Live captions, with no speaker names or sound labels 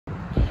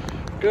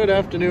Good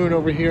afternoon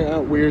over here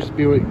at Weir's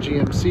Buick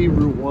GMC,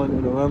 Route 1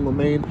 in Arundel,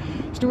 Maine.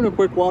 Just doing a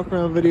quick walk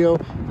around video.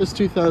 This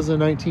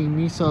 2019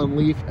 Nissan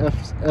Leaf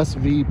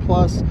SV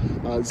Plus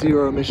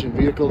zero emission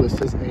vehicle. This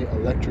is an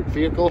electric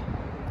vehicle. Go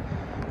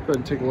ahead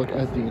and take a look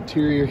at the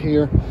interior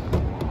here.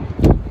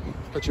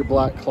 Got your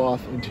black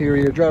cloth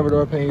interior, driver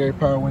door, panoramic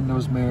power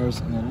windows,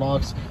 mirrors, and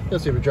locks. You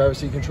also have your driver's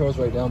seat controls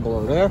right down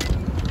below there.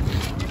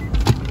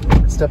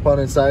 Step on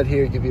inside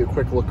here, give you a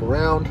quick look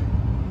around.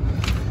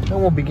 And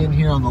we'll begin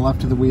here on the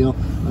left of the wheel.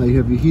 You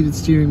have your heated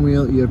steering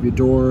wheel, you have your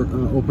door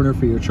opener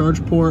for your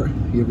charge port,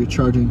 you have your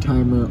charging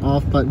timer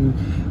off button,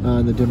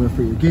 and the dimmer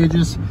for your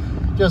gauges.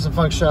 You have some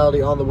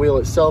functionality on the wheel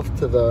itself.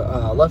 To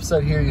the left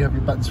side here, you have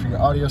your buttons for your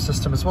audio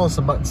system, as well as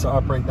some buttons to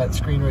operate that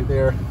screen right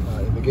there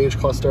in the gauge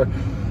cluster.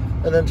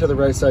 And then to the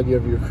right side, you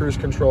have your cruise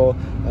control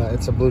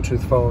and some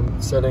Bluetooth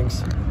phone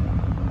settings.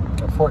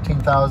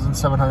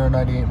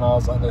 14,798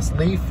 miles on this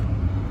Leaf.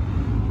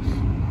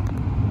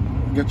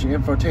 You got your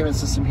infotainment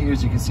system here.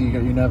 As you can see, you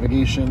got your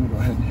navigation. Go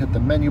ahead and hit the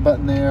menu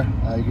button there.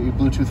 You get your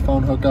Bluetooth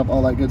phone hookup,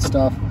 all that good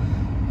stuff.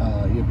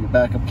 You have your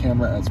backup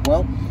camera as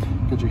well.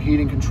 You got your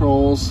heating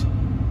controls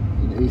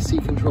and AC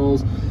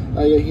controls.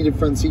 You got heated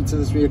front seats in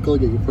this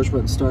vehicle. You get your push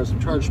button start, some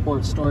charge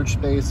port, storage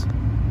space.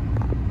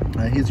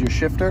 Here's your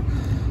shifter.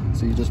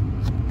 So you just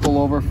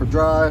pull over for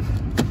drive,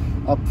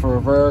 up for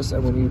reverse,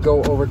 and when you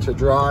go over to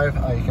drive,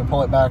 you can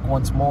pull it back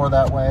once more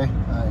that way.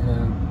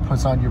 And it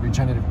puts on your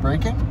regenerative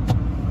braking.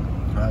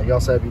 You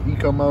also have your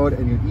eco mode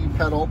and your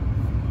e-pedal.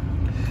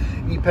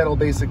 E-pedal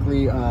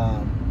basically, you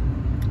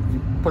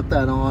put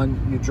that on,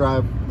 you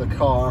drive the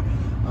car,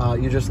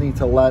 you just need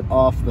to let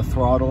off the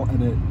throttle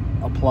and it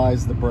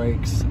applies the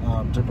brakes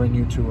to bring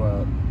you to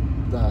a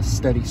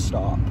steady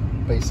stop,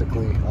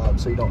 basically,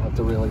 so you don't have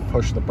to really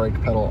push the brake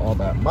pedal all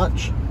that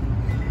much.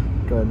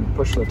 Go ahead and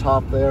push the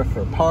top there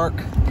for park.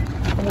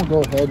 And we'll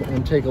go ahead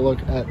and take a look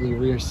at the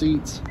rear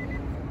seats.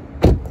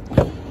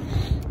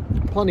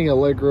 Plenty of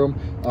leg room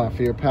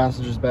for your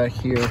passengers back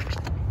here.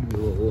 Give you a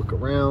little look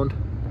around.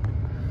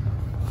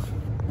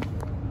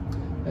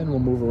 And we'll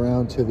move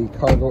around to the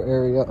cargo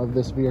area of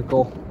this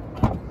vehicle.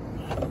 Go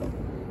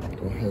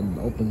ahead and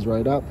opens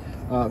right up.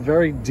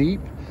 Very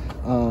deep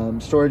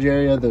storage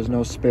area. There's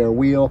no spare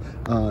wheel.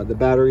 The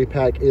battery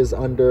pack is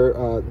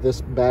under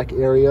this back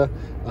area,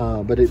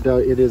 but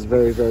it is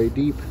very, very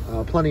deep.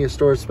 Plenty of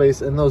storage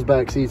space, and those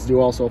back seats do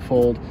also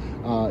fold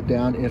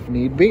down if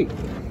need be.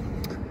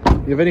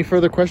 If you have any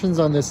further questions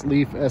on this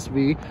Leaf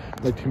SV,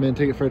 like to come in and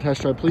take it for a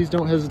test drive, please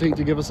don't hesitate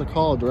to give us a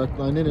call. Direct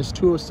line in is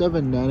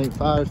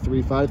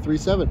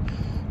 207-985-3537. You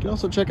can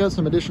also check out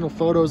some additional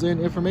photos and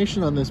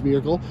information on this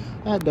vehicle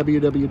at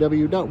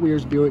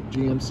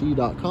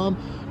www.weirsbuickgmc.com,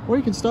 or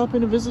you can stop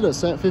in and visit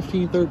us at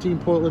 1513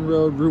 Portland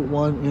Road, Route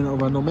 1 in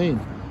Arundel,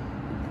 Maine.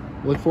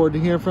 Look forward to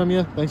hearing from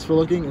you. Thanks for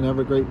looking, and have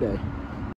a great day.